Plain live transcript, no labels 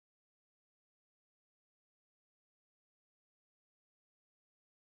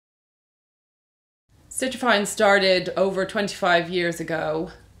Citrefine started over 25 years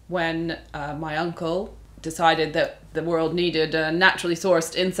ago when my uncle decided that the world needed a naturally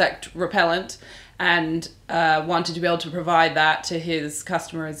sourced insect repellent and wanted to be able to provide that to his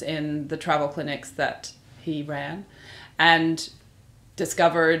customers in the travel clinics that he ran, and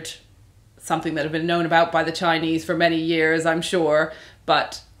discovered something that had been known about by the Chinese for many years, I'm sure,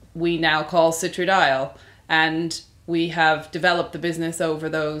 but we now call Citrediol. And we have developed the business over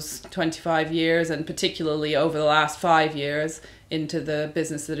those 25 years, and particularly over the last 5 years, into the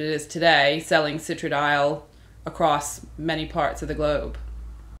business that it is today, selling Citrediol across many parts of the globe.